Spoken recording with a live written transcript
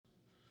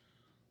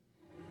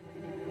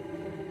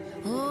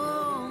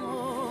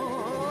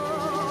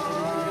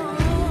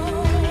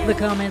The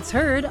comments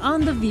heard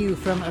on The View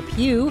from a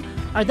Pew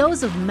are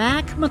those of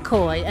Mac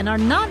McKoy and are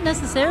not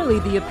necessarily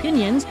the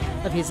opinions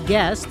of his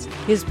guests,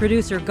 his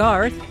producer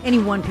Garth, any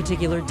one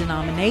particular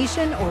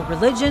denomination or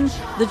religion,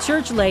 the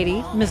church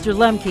lady, Mr.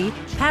 Lemke,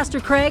 Pastor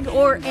Craig,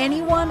 or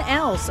anyone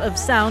else of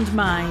sound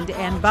mind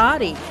and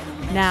body.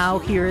 Now,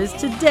 here is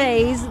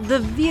today's The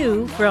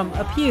View from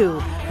a Pew,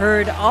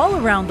 heard all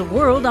around the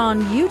world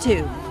on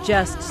YouTube.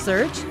 Just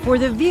search for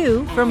The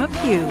View from a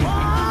Pew.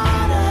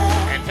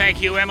 And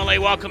thank you, Emily.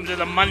 Welcome to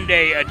the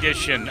Monday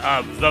edition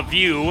of The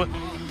View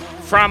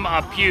from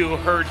a Pew,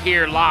 heard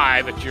here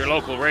live at your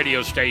local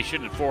radio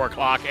station at 4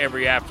 o'clock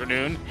every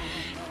afternoon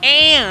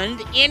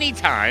and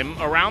anytime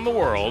around the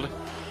world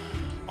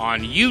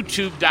on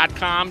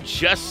YouTube.com.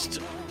 Just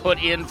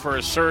put in for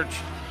a search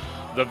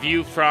The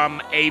View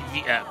from a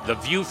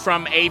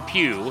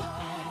Pew,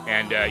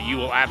 and you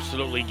will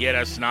absolutely get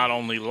us not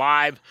only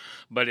live,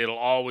 but it'll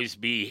always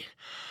be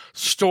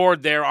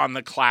stored there on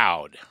the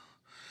cloud.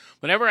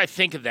 Whenever I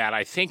think of that,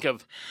 I think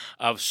of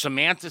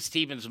Samantha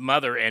Stevens'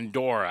 mother and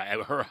Dora,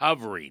 her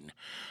hovering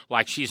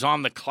like she's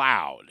on the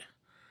cloud.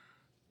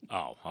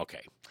 Oh,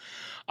 okay.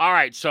 All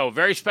right, so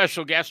very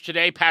special guest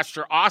today.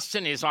 Pastor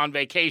Austin is on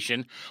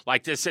vacation,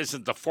 like this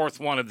isn't the fourth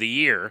one of the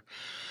year.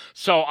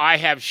 So I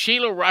have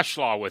Sheila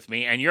Rushlau with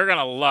me, and you're going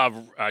to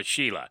love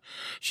Sheila.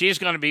 She's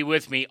going to be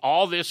with me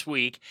all this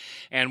week,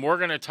 and we're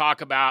going to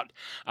talk about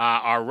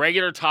our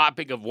regular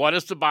topic of what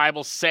does the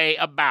Bible say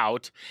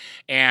about,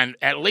 and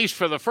at least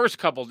for the first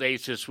couple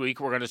days this week,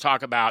 we're going to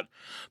talk about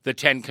the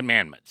 10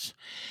 Commandments.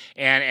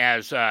 And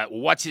as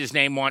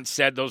What's-His-Name once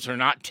said, those are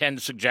not 10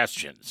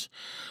 suggestions.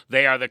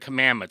 They are the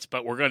commandments,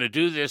 but we're going to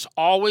do this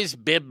always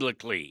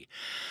biblically.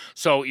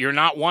 So you're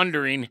not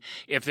wondering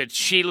if it's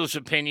Sheila's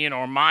opinion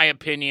or my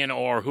opinion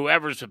or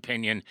whoever's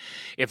opinion.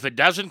 If it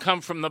doesn't come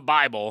from the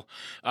Bible,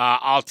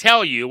 I'll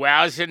tell you,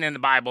 well, it's in the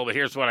Bible, but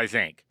here's what I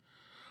think,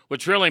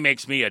 which really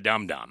makes me a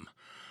dum-dum.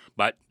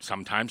 But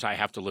sometimes I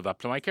have to live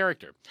up to my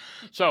character.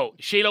 So,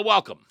 Sheila,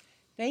 welcome.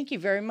 Thank you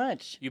very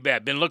much. You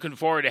bet. Been looking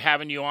forward to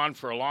having you on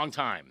for a long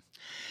time.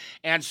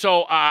 And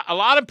so a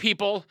lot of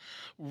people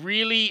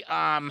really...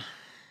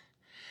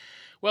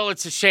 Well,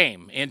 it's a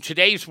shame. In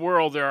today's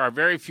world, there are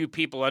very few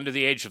people under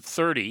the age of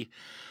 30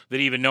 that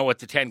even know what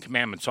the 10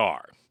 Commandments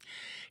are.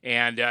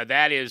 And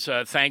that is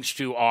thanks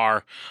to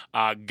our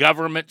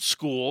government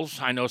schools.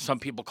 I know some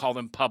people call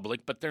them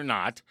public, but they're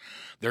not.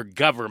 They're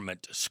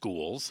government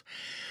schools,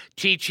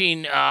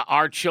 teaching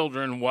our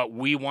children what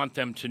we want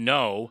them to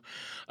know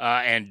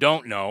and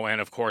don't know. And,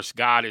 of course,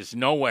 God is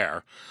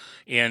nowhere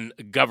in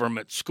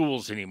government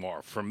schools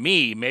anymore. For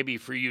me, maybe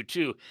for you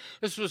too,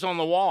 this was on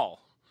the wall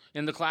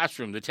in the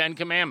classroom, the 10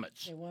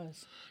 Commandments. It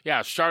was.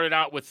 Yeah, started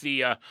out with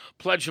the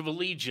Pledge of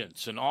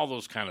Allegiance and all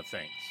those kind of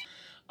things.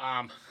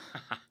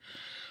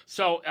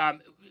 So a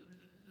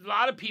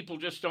lot of people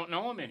just don't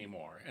know them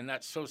anymore, and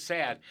that's so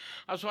sad.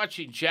 I was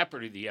watching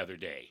Jeopardy the other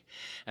day,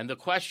 and the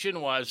question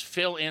was,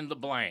 fill in the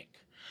blank.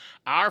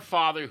 Our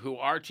Father who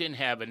art in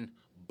heaven,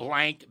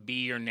 blank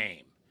be your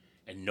name.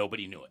 And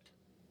nobody knew it.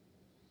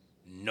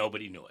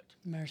 Nobody knew it.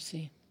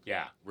 Mercy.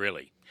 Yeah,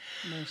 really.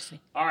 Mercy.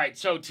 All right,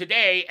 so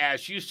today,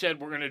 as you said,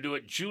 we're going to do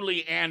it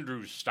Julie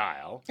Andrews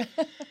style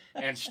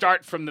and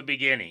start from the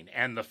beginning.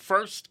 And the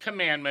first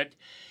commandment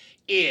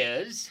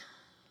is...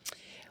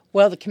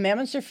 Well, the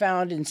commandments are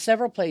found in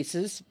several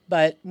places,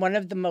 but one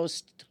of the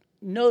most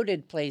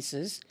noted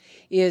places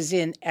is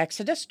in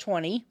Exodus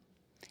 20,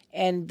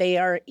 and they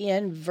are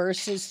in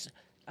verses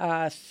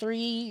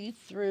 3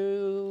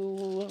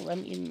 through, let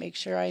me make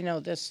sure I know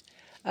this,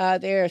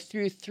 they're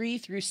through 3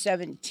 through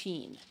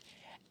 17.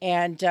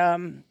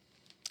 And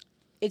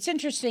it's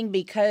interesting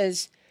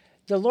because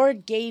the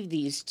Lord gave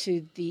these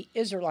to the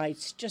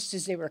Israelites just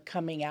as they were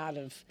coming out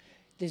of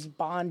this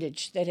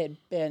bondage that had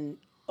been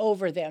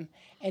over them.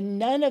 And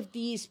none of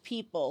these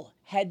people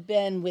had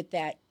been with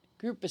that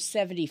group of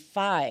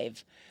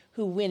 75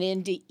 who went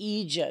into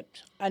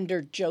Egypt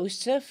under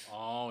Joseph.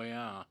 Oh,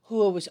 yeah.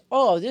 Who was,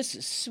 this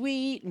is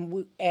sweet,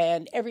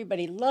 and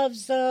everybody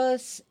loves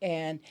us,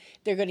 and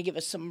they're going to give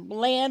us some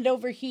land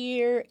over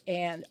here,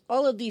 and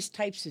all of these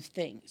types of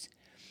things.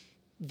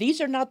 These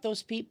are not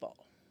those people.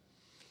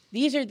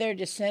 These are their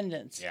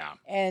descendants. Yeah.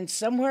 And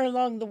somewhere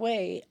along the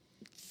way,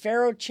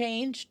 Pharaoh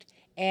changed,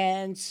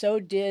 and so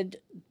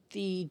did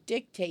the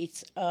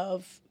dictates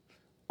of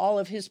all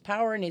of his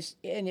power in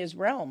his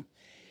realm.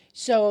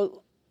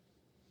 So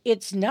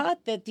it's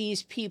not that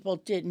these people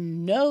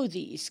didn't know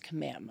these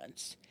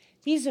commandments.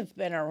 These have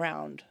been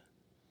around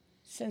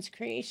since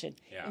creation.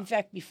 Yeah. In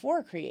fact,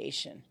 before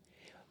creation.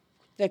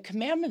 The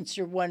commandments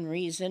are one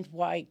reason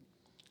why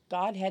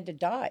God had to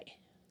die.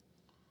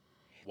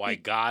 Why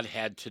God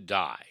had to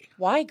die.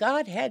 Why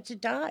God had to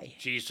die.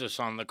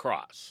 Jesus on the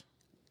cross.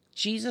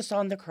 Jesus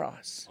on the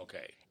cross.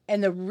 Okay.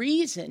 And the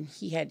reason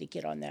he had to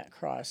get on that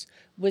cross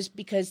was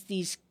because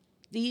these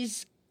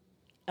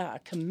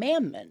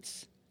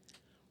commandments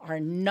are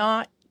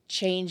not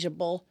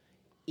changeable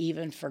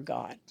even for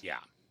God. Yeah.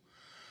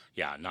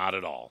 Yeah, not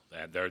at all.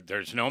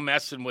 There's no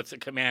messing with the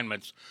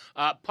commandments.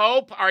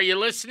 Pope, are you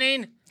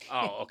listening?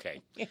 Oh,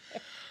 okay.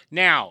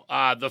 Now,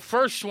 the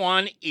first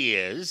one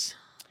is...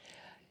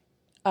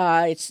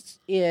 It's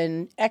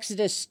in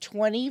Exodus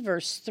 20,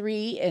 verse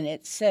 3, and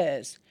it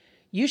says,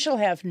 "You shall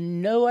have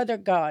no other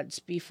gods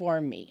before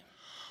me."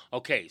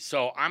 Okay,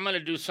 so I'm going to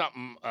do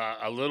something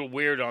a little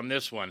weird on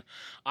this one.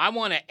 I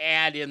want to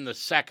add in the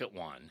second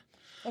one.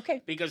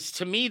 Okay. Because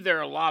to me,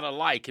 they're a lot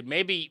alike, and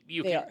maybe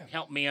you can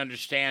help me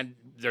understand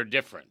their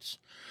difference.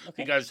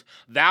 Okay. Because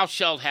thou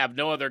shalt have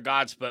no other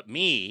gods but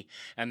me,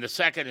 and the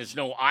second is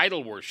no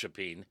idol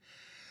worshiping.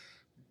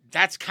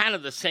 That's kind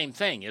of the same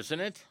thing, isn't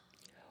it?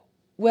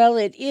 Well,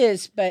 it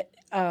is, but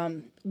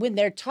when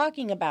they're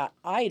talking about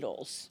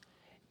idols,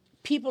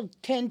 people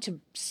tend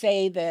to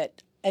say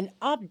that an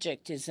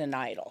object is an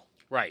idol.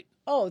 Right.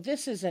 Oh,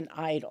 this is an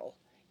idol.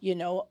 You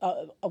know,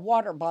 a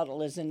water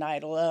bottle is an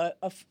idol.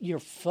 Your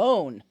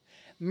phone,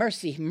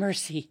 mercy.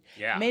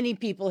 Yeah. Many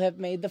people have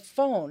made the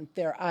phone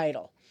their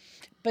idol.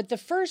 But the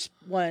first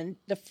one,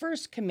 the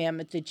first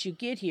commandment that you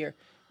get here,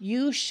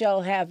 you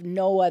shall have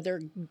no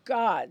other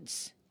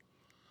gods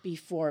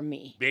before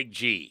me. Big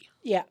G.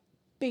 Yeah,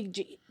 big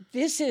G.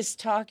 This is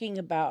talking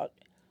about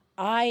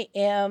I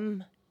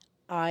am.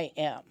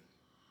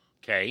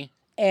 Okay.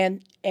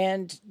 And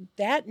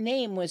that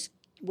name was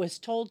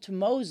told to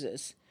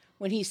Moses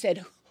when he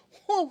said,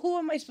 who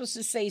am I supposed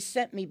to say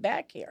sent me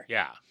back here?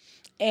 Yeah.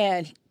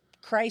 And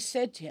Christ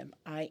said to him,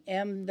 I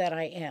am that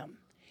I am.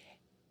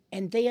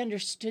 And they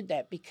understood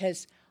that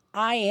because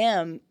I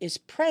am is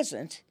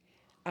present,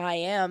 I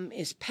am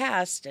is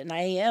past, and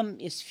I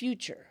am is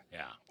future.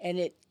 Yeah.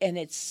 And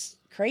it's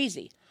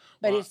crazy.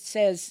 But Wow. it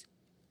says,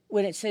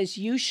 when it says,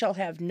 you shall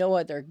have no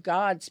other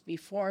gods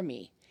before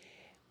me,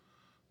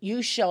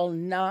 you shall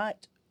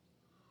not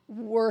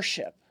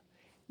worship.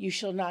 You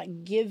shall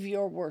not give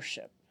your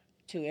worship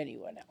to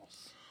anyone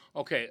else.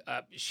 Okay,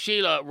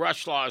 Sheila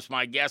Rushlau is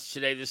my guest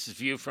today. This is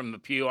View from the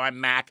Pew. I'm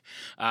Mac,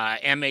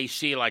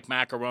 M-A-C like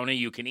macaroni.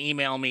 You can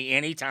email me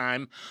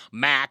anytime,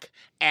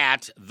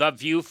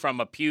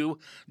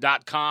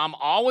 mac@theviewfromapew.com.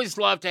 Always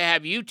love to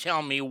have you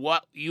tell me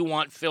what you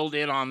want filled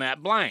in on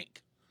that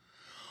blank.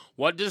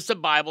 What does the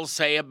Bible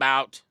say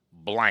about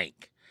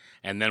blank?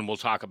 And then we'll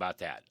talk about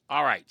that.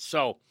 All right,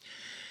 so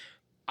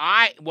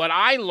what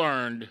I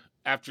learned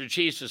after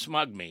Jesus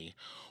mugged me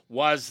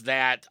was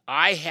that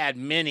I had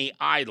many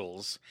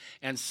idols,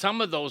 and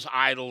some of those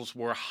idols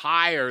were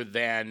higher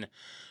than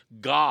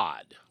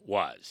God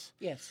was.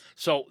 Yes.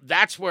 So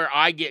that's where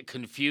I get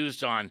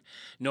confused on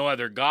no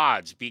other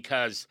gods,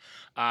 because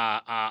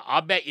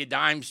I'll bet you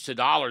dimes to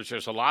dollars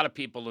there's a lot of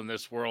people in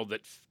this world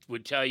that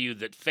would tell you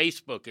that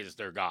Facebook is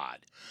their God.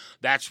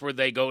 That's where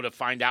they go to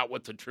find out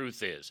what the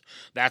truth is.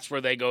 That's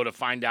where they go to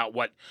find out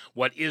what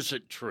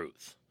isn't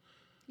truth.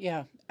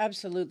 Yeah,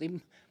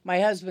 absolutely. My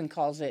husband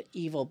calls it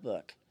evil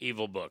book.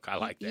 Evil book. I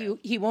like that.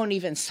 He won't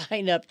even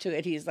sign up to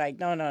it. He's like,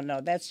 no,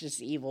 that's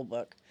just evil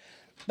book.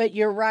 But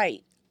you're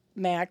right,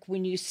 Mac,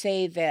 when you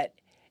say that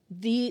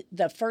the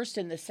first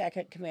and the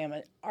second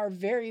commandment are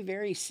very,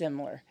 very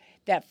similar.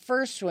 That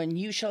first one,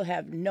 you shall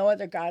have no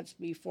other gods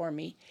before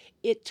me,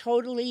 it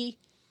totally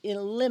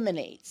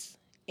eliminates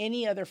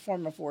any other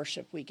form of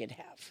worship we could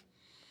have.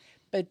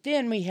 But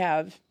then we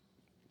have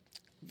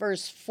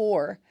verse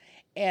 4,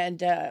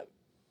 and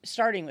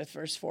starting with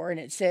verse 4, and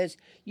it says,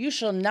 you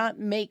shall not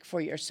make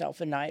for yourself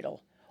an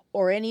idol,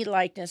 or any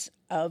likeness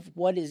of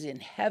what is in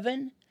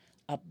heaven,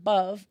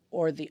 above,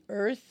 or the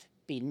earth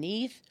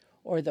beneath,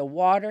 or the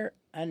water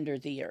under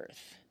the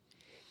earth.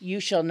 You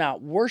shall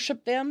not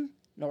worship them,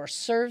 nor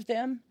serve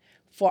them,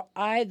 for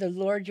I, the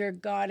Lord your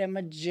God, am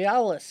a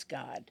jealous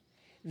God,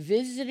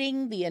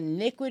 visiting the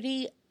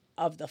iniquity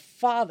of the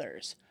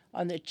fathers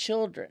on the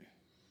children,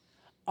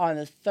 on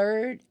the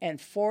third and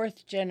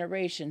fourth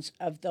generations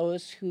of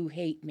those who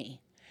hate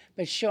me,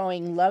 but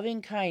showing loving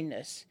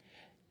kindness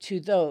to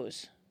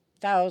those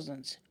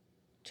thousands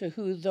to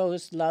who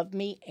those love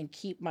me and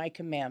keep my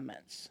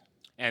commandments.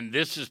 And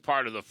this is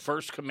part of the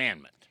first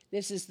commandment.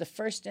 This is the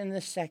first and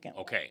the second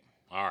one. Okay,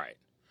 all right.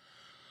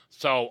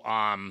 So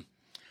I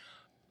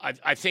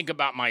think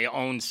about my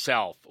own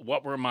self.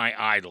 What were my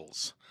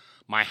idols?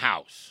 My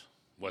house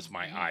was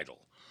my idol.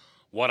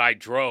 What I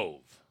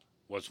drove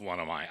was one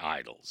of my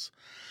idols.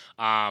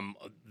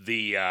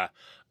 The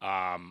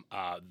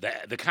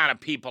kind of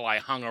people I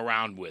hung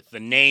around with, the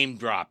name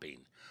dropping,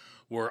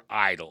 were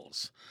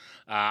idols.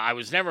 I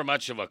was never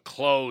much of a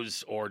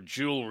clothes or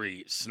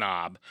jewelry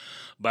snob,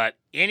 but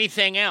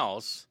anything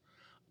else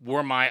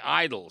were my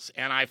idols.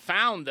 And I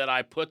found that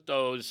I put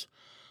those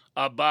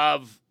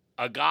above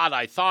a God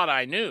I thought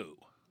I knew.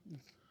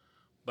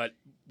 But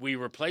we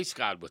replace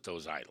God with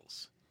those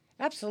idols.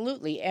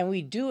 Absolutely, and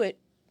we do it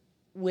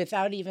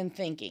without even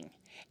thinking.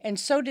 And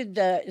so did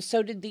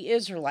the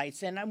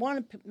Israelites. And I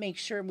want to make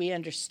sure we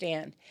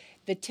understand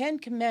the 10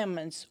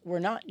 Commandments were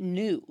not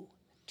new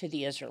to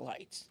the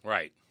Israelites.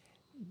 Right.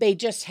 They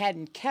just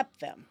hadn't kept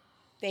them.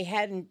 They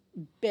hadn't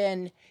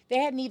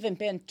even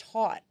been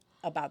taught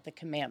about the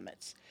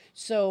commandments.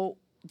 So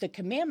the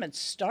commandments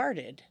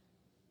started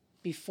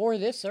before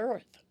this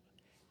earth.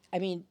 I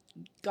mean,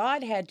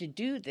 God had to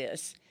do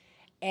this,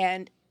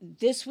 and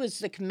this was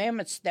the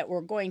commandments that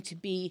were going to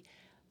be,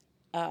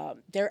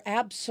 they're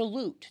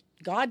absolute.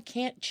 God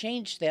can't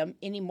change them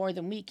any more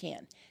than we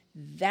can.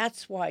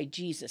 That's why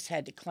Jesus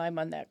had to climb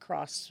on that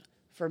cross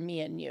for me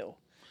and you.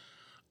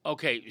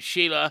 Okay,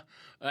 Sheila,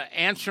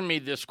 answer me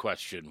this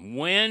question.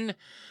 When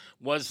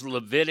was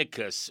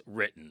Leviticus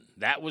written?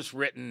 That was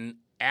written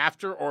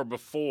after or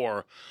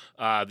before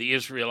the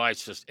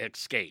Israelites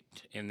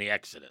escaped in the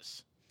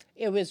Exodus?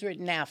 It was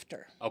written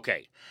after.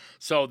 Okay,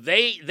 so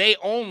they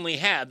only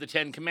had the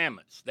Ten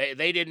Commandments.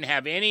 They didn't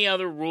have any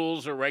other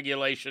rules or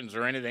regulations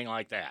or anything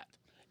like that.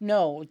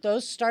 No,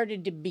 those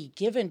started to be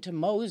given to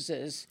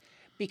Moses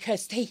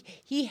because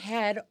he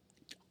had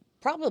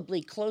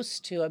probably close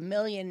to 1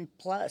 million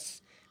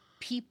plus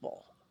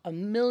people.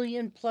 1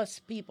 million plus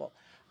people.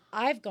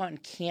 I've gone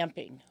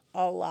camping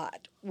a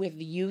lot with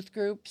the youth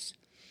groups,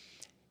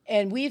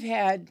 and we've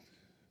had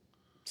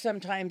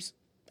sometimes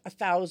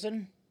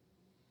 1,000.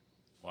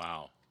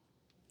 Wow.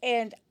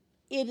 And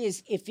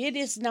if it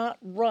is not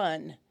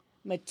run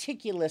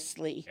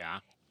meticulously,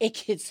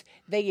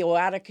 they go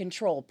out of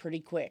control pretty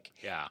quick.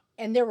 Yeah.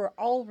 And there were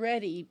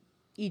already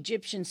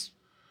Egyptians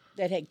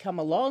that had come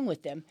along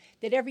with them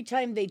that every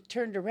time they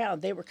turned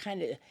around, they were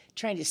kind of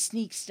trying to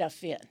sneak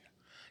stuff in.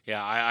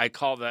 Yeah, I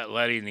call that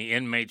letting the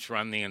inmates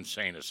run the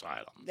insane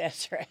asylum.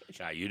 That's right.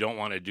 Yeah, you don't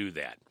want to do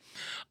that.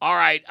 All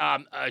right,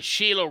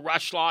 Sheila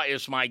Rushlau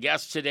is my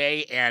guest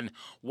today, and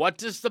what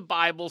does the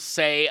Bible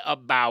say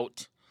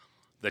about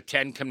the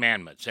Ten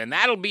Commandments? And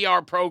that'll be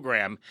our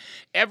program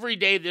every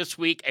day this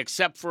week,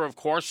 except for, of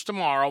course,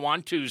 tomorrow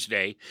on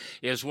Tuesday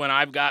is when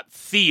I've got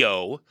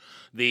Theo,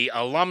 the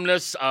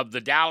alumnus of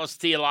the Dallas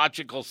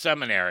Theological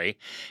Seminary,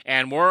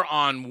 and we're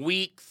on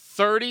week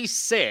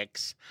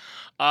 36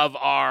 of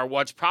our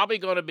what's probably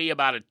going to be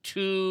about a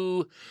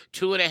two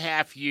and a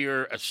half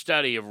year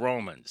study of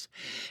Romans.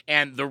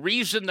 And the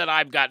reason that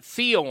I've got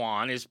Theo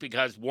on is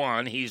because,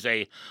 one, he's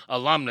a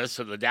alumnus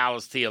of the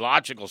Dallas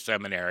Theological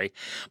Seminary,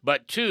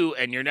 but two,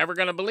 and you're never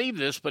going to believe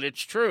this, but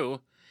it's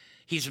true,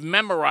 he's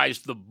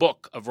memorized the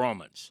book of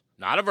Romans.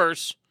 Not a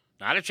verse,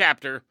 not a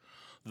chapter,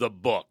 the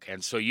book.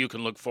 And so you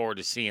can look forward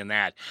to seeing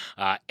that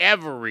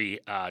every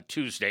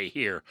Tuesday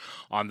here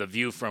on The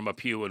View from a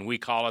Pew, and we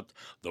call it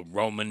the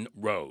Roman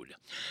Road.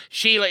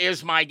 Sheila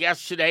is my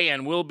guest today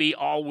and will be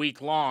all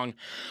week long.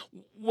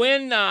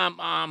 When,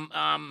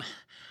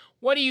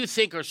 what do you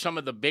think are some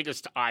of the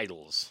biggest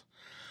idols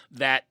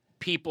that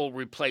people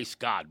replace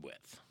God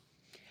with?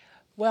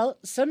 Well,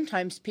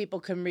 sometimes people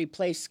can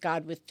replace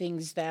God with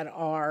things that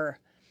are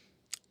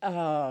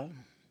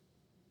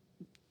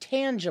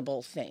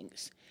tangible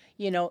things.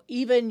 You know,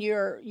 even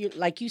your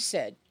like you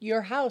said,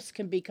 your house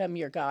can become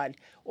your God,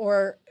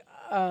 or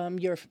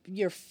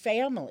your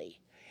family.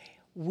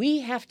 We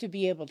have to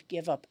be able to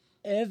give up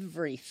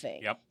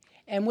everything. Yep.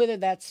 And whether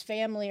that's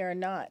family or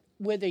not,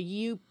 whether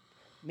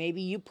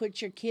maybe you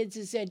put your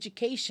kids'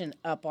 education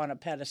up on a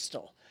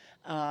pedestal.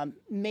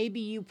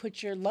 Maybe you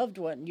put your loved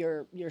one,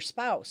 your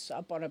spouse,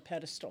 up on a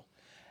pedestal.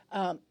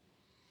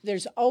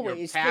 There's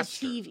always the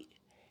TV.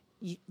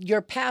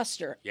 Your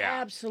pastor,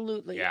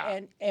 absolutely. Yeah.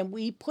 And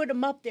we put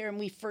them up there and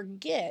we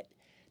forget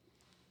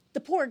the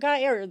poor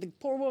guy or the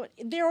poor woman,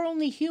 they're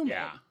only human.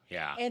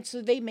 Yeah. And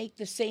so they make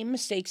the same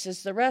mistakes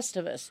as the rest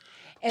of us.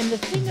 And the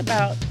thing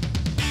about...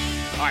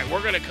 All right,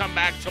 we're going to come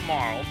back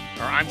tomorrow,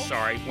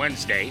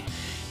 Wednesday,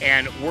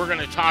 and we're going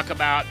to talk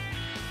about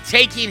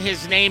taking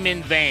his name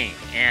in vain.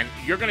 And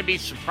you're going to be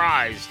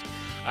surprised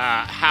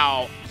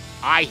how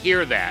I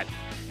hear that,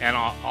 and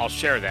I'll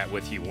share that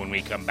with you when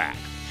we come back.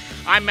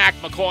 I'm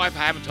McKoy. If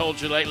I haven't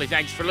told you lately,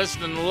 thanks for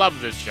listening.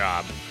 Love this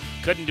job.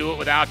 Couldn't do it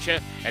without you.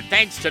 And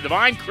thanks to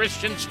Divine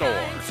Christian Store.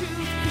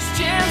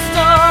 Christian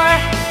Store,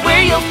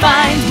 where you'll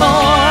find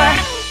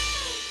more.